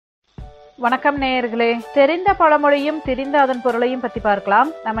வணக்கம் நேயர்களே. தெரிந்த பழமொழியும் திரிந்த அதன் பொருளையும் பத்தி பார்க்கலாம்.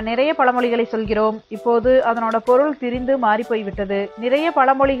 நம்ம நிறைய பழமொழிகளை சொல்கிறோம். இப்போது அதனோட பொருள் திரிந்து மாறி போய்விட்டது. நிறைய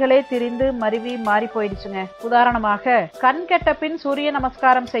பழமொழிகளே திரிந்து மருவி மாறி போயிடுச்சுங்க. உதாரணமாக, கண் கெட்ட பின் சூரிய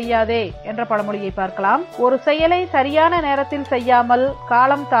நமஸ்காரம் செய்யாதே என்ற பழமொழியை பார்க்கலாம். ஒரு செயலை சரியான நேரத்தில் செய்யாமல்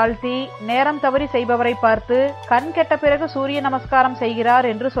காலம் தாழ்த்தி நேரம் தவறி செய்பவரை பார்த்து கண் கெட்ட பிறகு சூரிய நமஸ்காரம் செய்கிறார்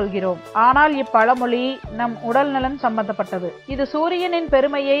என்று சொல்கிறோம். ஆனால் இப்பழமொழி நம் உடல் நலன் சம்பந்தப்பட்டது. இது சூரியனின்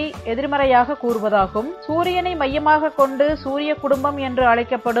பெருமையை எதிர்மறையாக கூறுவதாகும். சூரியனை மையமாக கொண்டு சூரிய குடும்பம் என்று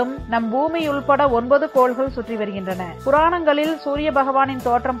அழைக்கப்படும் நம் பூமி உள்பட 9 கோள்கள் சுற்றி வருகின்றன. புராணங்களில் சூரிய பகவானின்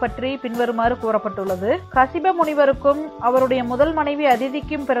தோற்றம் பற்றி பின்வருமாறு கூறப்பட்டுள்ளது. கசிப முனிவருக்கும் அவருடைய முதல் மனைவி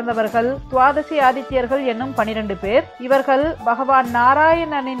அதிதிக்கும் பிறந்தவர்கள் துவாதசி ஆதித்யர்கள் என்னும் 12 பேர். இவர்கள் பகவான்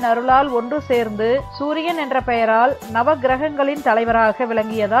நாராயணனின் அருளால் ஒன்று சேர்ந்து சூரியன் என்ற பெயரால் நவ கிரகங்களின் தலைவராக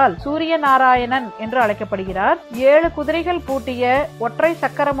விளங்கியதால் சூரிய நாராயணன் என்று அழைக்கப்படுகிறார். 7 குதிரைகள் பூட்டிய ஒற்றை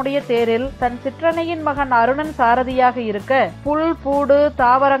சக்கரமுடைய தேரில் தன் சிற்றனையின் மகன் அருணன் சாரதியாக இருக்க புல் பூடு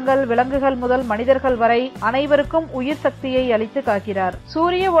தாவரங்கள் விலங்குகள் முதல் மனிதர்கள் வரை அனைவருக்கும் உயிர் சக்தியை அளித்து காக்கிறார்.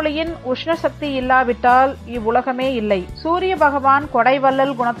 சூரிய ஒளியின் உஷ்ண சக்தி இல்லாவிட்டால் இவ்வுலகமே இல்லை. சூரிய பகவான்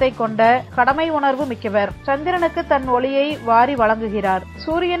கொடைவள்ளல் குணத்தை கொண்ட கடமை உணர்வு மிக்கவர். சந்திரனுக்கு தன் ஒளியை வாரி வழங்குகிறார்.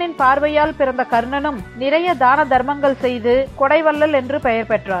 சூரியனின் பார்வையால் பிறந்த கர்ணனும் நிறைய தான தர்மங்கள் செய்து கொடைவள்ளல் என்று பெயர்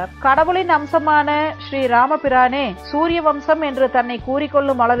பெற்றார். கடவுளின் அம்சமான ஸ்ரீ ராமபிரானே சூரிய வம்சம் என்று தன்னை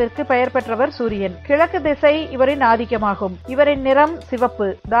கூறிக்கொள்ளும் அளவிற்கு பெயர் பெற்றவர் சூரியன். கிழக்கு திசை இவரின் ஆதிக்கமாகும். இவரின் நிறம் சிவப்பு,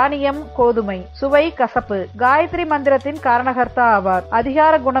 தானியம் கோதுமை, சுவை கசப்பு. காயத்ரி மந்திரத்தின் காரணகர்த்தா ஆவார்.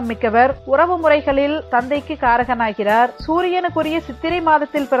 அதிகார குணம் மிக்கவர். உறவு முறைகளில் தந்தைக்கு காரகனாகிறார். சூரியனுக்குரிய சித்திரை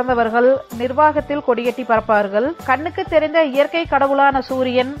மாதத்தில் பிறந்தவர்கள் நிர்வாகத்தில் கொடியேற்றி பறப்பார்கள். கண்ணுக்கு தெரிந்த இயற்கை கடவுளான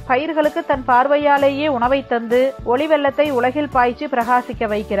சூரியன் பயிர்களுக்கு தன் பார்வையாலேயே உணவை தந்து ஒளி வெள்ளத்தை உலகில் பாய்ச்சி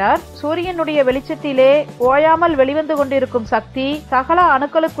பிரகாசிக்க வைக்கிறார். சூரியனுடைய வெளிச்சத்திலே ஓயாமல் வெளிவந்து கொண்டிருக்கும் சக்தி சகல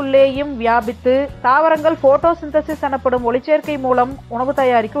அணுக்களுக்குள்ளேயும் வியாபித்து தாவரங்கள் போட்டோசிந்தசிஸ் எனப்படும் ஒளிச்சேர்க்கை மூலம் உணவு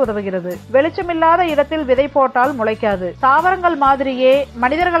தயாரிக்க உதவுகிறது. வெளிச்சமில்லாத இடத்தில் விதை போட்டால் முளைக்காது. தாவரங்கள் மாதிரியே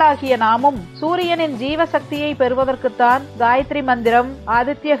மனிதர்களாகிய நாமும் சூரியனின் ஜீவ சக்தியை பெறுவதற்குத்தான் காயத்ரி மந்திரம்,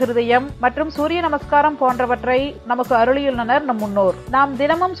 ஆதித்ய ஹிருதயம் மற்றும் சூரிய நமஸ்காரம் போன்றவற்றை நமக்கு அருளியுள்ளனர் நம் முன்னோர். நாம்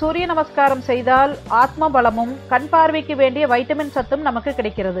தினமும் சூரிய நமஸ்காரம் செய்தால் ஆத்ம பலமும் கண் பார்வைக்கு வேண்டிய வைட்டமின் சத்தும் நமக்கு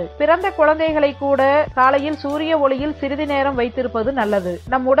கிடைக்கிறது. பிறந்த குழந்தைகளை கூட காலையில் சூரிய ஒளியில் சிறிது நேரம் வைத்திருப்பது நல்லது.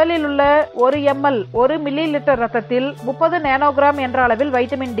 நம் உடலில் உள்ள 1 ml 1 மில்லி லிட்டர் ரத்தத்தில் 30 நேனோகிராம் என்ற அளவில்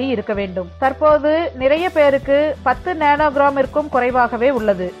வைட்டமின் டி இருக்க வேண்டும். தற்போது நிறைய பேருக்கு 10 நேனோகிராமிற்கும் குறைவாகவே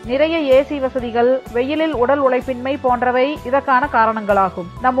உள்ளது. நிறைய ஏசி வசதிகள், வெயிலில் உடல் உழைப்பின்மை போன்றவை இதற்கான காரணங்களாகும்.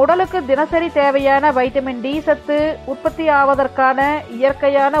 நம் உடலுக்கு தினசரி தேவையான வைட்டமின் டி சத்து உற்பத்தி ஆவதற்கான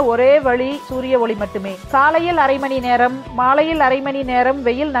இயற்கையான ஒரே வழி சூரிய ஒளி மட்டுமே. காலையில் அரை மணி நேரம், மாலையில் அரை மணி நேரம்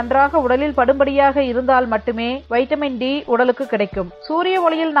வெயில் நன்றாக உடலில் படும்படியாக இருந்தால் மட்டுமே வைட்டமின் டி உடலுக்கு கிடைக்கும். சூரிய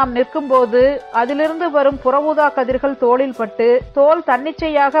ஒளியில் நாம் நிற்கும் போது அதிலிருந்து வரும் புற ஊதா கதிர்கள் தோலில் பட்டு தோல்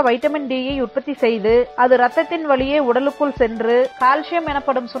தன்னிச்சையாக வைட்டமின் டியை உற்பத்தி செய்து அது ரத்தத்தின் வழியே உடலுக்குள் சென்று கால்சியம்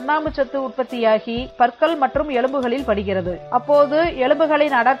எனப்படும் சுண்ணாம்பு சத்து உற்பத்தியாகி பற்கள் மற்றும் எலும்புகளில் படுகிறது. அப்போது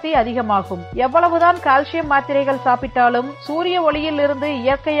எலும்புகளின் அடர்த்தி அதிகமாகும். எவ்வளவுதான் கால்சியம் மாத்திரைகள் சாப்பிட்டாலும் சூரிய ஒளியில் இருந்து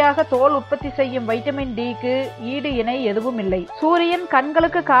இயற்கையாக தோல் உற்பத்தி செய்யும் வைட்டமின் டிக்கு ஈடு இணை எதுவும் இல்லை. சூரியன்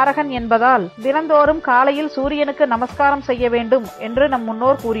கண்களுக்கு காரகன் என்பதால் தினந்தோறும் காலையில் சூரியனுக்கு நமஸ்காரம் செய்ய வேண்டும் என்று நம்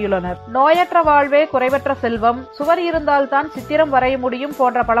முன்னோர் கூறியுள்ளனர். நோயற்ற வாழ்வே குறைவற்ற செல்வம், சுவர் இருந்தால் தான் சித்திரம் வரைய முடியும்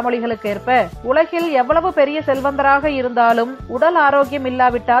போன்ற பழமொழிகளுக்கு ஏற்ப உலகில் எவ்வளவு பெரிய செல்வந்தராக இருந்தாலும் உடல் ஆரோக்கியம்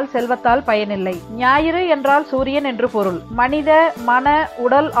இல்லாவிட்டால் செல்வத்தால் பயனில்லை. ஞாயிறு என்றால் சூரியன் என்று பொருள். மனித மன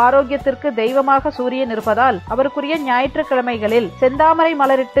உடல் ஆரோக்கியத்திற்கு தெய்வமாக சூரியன் இருப்பதால் அவருக்குரிய ஞாயிற்றுக்கிழமைகளில் செந்தாமரை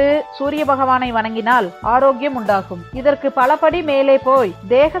மலரிட்டு சூரிய பகவானை வணங்கினால் ஆரோக்கியம் உண்டாகும். இதற்கு பலபடி மேலே போய்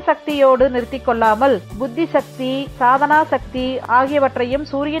தேக சக்தியோடு நிறுத்திக் கொள்ளாமல் புத்தி சக்தி, சாதனா சக்தி ஆகியவற்றையும்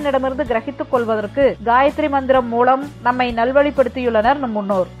சூரியனிடமிருந்து கிரகித்துக் கொள்வதற்கு காயத்ரி மந்திரம் மூலம் நம்மை நல்வழிப்படுத்தியுள்ளனர் நம்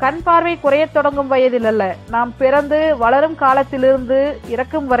முன்னோர். கண் பார்வை குறையத் தொடங்கும் வயதில் அல்ல, நாம் பிறந்து வளரும் காலத்திலிருந்து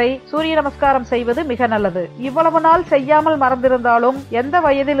இறக்கும் வரை சூரிய நமஸ்காரம் செய்வது மிக நல்லது. இவ்வளவு நாள் செய்யாமல் மறந்திருந்தாலும் எந்த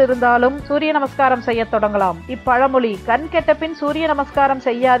வயதில் இருந்தாலும் சூரிய நமஸ்காரம் செய்ய தொடங்கலாம். இப்பழமொழி கண் கெட்ட பின் சூரிய நமஸ்காரம்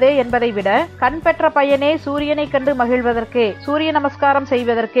செய்யாதே என்பதை விட கண் பெற்ற பையனே சூரியனை கண்டு மகிழ்வதற்கே சூரிய நமஸ்காரம்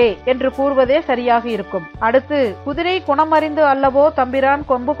செய்வதற்கே என்று கூறுவதே சரியாக இருக்கும். அடுத்து, குதிரை குணமறிந்து அல்லவோ தம்பிரான்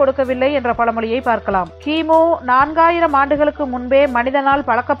கொம்பு கொடுக்கவில்லை என்ற பழமொழியை பார்க்கலாம். கிமு 4000 ஆண்டுகளுக்கு முன்பே மனிதனால்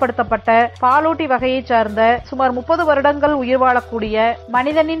பழக்கப்படுத்தப்பட்ட பாலூட்டி வகையை சார்ந்த சுமார் 30 வருடங்கள் உயிர் வாழக்கூடிய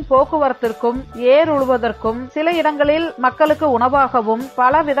மனிதனின் போக்குவரத்திற்கும் ஏர் உழுவதற்கும் சில இடங்களில் மக்களுக்கு உணவாகவும்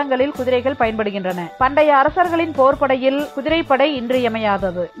பல விதங்களில் குதிரைகள் பயன்படுகின்றன. பண்டைய அரசர்களின் போர்படையில் குதிரைப்படை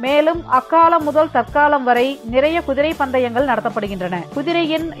இன்றியமையாதது. மேலும் அக்காலம் முதல் தற்காலம் வரை நிறைய குதிரை பந்தயங்கள் நடத்தப்படுகின்றன.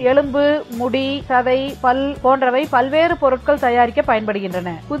 குதிரையின் எலும்பு, முடி, சதை, பல் போன்றவை பல்வேறு பொருட்கள் தயாரிக்க பயன்படுகின்றன.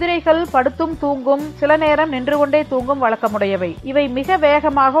 குதிரைகள் படுத்தும் தூங்கும், சில நேரம் நின்று கொண்டே தூங்கும் வழக்கமுடையவை. இவை மிக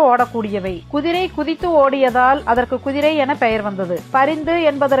வேகமாக ஓடக்கூடியவை. குதிரை குதித்து ஓடியதால் அதற்கு குதிரை என பெயர் வந்தது. பரிந்து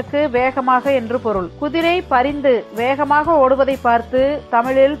என்பதற்கு வேகமாக என்று பொருள். குதிரை பரிந்து வேகமாக ஓடுவதை பார்த்து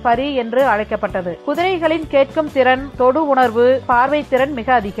தமிழில் பரி என்று அழைக்கப்பட்டது. குதிரைகளின் கேட்கும் திறன், தொடு உணர்வு, பார்வை திறன் மிக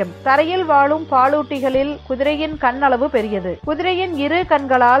அதிகம். தரையில் வாழும் பாலூட்டிகளில் குதிரையின் கண் அளவு பெரியது. குதிரையின் இரு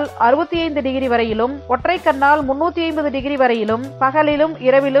கண்களால் 65 டிகிரி வரையிலும், ஒற்றை கண்ணால் 350 டிகிரி வரையிலும் பகலிலும்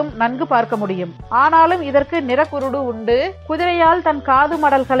இரவிலும் நன்கு பார்க்க முடியும். ஆனாலும் இதற்கு நிறக்குருடு உண்டு. குதிரையால் தன் காது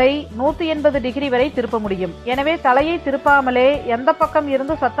மடல்களை 180 டிகிரி வரை திருப்ப முடியும். எனவே தலையை திருப்பாமலே எந்த பக்கம்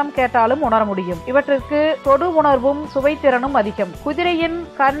இருந்து சத்தம் கேட்டாலும் உணர முடியும். இவற்றிற்கு தொடு உணர்வும் சுவைத்திறனும் அதிகம். குதிரையின்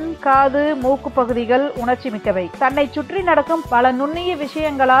கண், காது, மூக்கு பகுதிகள் உணர்ச்சி மிக்கவை. தன்னை சுற்றி நடக்கும் பல நுண்ணிய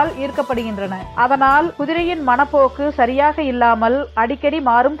விஷயங்களால் ஈர்க்கப்படுகின்றன. அதனால் குதிரையின் மனப்போக்கு சரியாக இல்லாமல் அடிக்கடி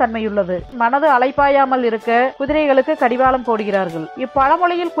மாறும் தன்மையுள்ளது. மனது அலைப்பாயாமல் இருக்க குதிரைகளுக்கு கடிவாளம் போடுகிறார்கள்.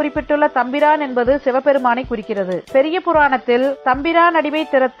 இப்பழமொழியில் குறிப்பிட்டுள்ள தம்பிரான் என்பது சிவபெருமானை குறிக்கிறது. பெரிய புராணத்தில் தம்பிரான் அடிமை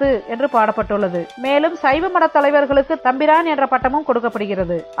திறத்து என்று பாடப்பட்டுள்ளது. மேலும் சைவ மட தலைவர்களுக்கு தம்பிரான் என்ற பட்டமும்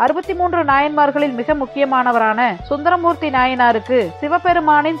கொடுக்கப்படுகிறது. 63 நாயன்மார்களில் மிக முக்கியமானவரான சுந்தரமூர்த்தி நாயனாருக்கு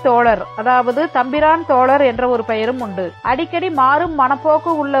சிவபெருமானின் தோழர், அதாவது தம்பிரான் தோழர் என்ற ஒரு பெயரும் உண்டு. அடிக்கடி மாறும்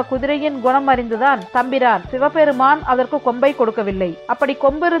மனப்போக்கு உள்ள குதிரையின் குணம் அறிந்துதான் தம்பிரான். சிவபெருமான் அதற்கு கொம்பை கொடுக்கவில்லை. அப்படி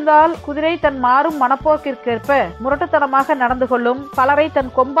கொம்பு இருந்தால் குதிரை தன் மாறும் மனப்போக்கிற்கேற்ப முரட்டுத்தனமாக நடந்து கொள்ளும், பலரை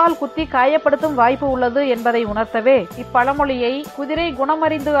தன் கொம்பால் குத்தி காயப்படுத்தும் வாய்ப்பு உள்ளது என்பதை உணர்த்தவே இப்பழமொழியை குதிரை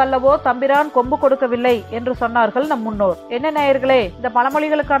குணமறிந்து அல்லவோ தம்பிரான் கொம்பு கொடுக்கவில்லை என்று சொன்னார்கள் நம் முன்னோர். என்ன நேயர்களே, இந்த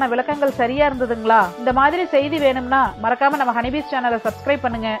பழமொழிகளுக்கான விளக்கங்கள் சரியா இருந்ததுங்களா? இந்த மாதிரி செய்தி வேணும்னா மறக்காம நம்ம ஹனிபீஸ் சேனலை சப்ஸ்கிரைப்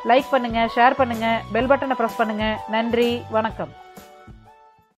பண்ணுங்க, லைக் பண்ணுங்க, ஷேர் பண்ணுங்க, பெல் பட்டனை பிரஸ் பண்ணுங்க. நன்றி, வணக்கம்.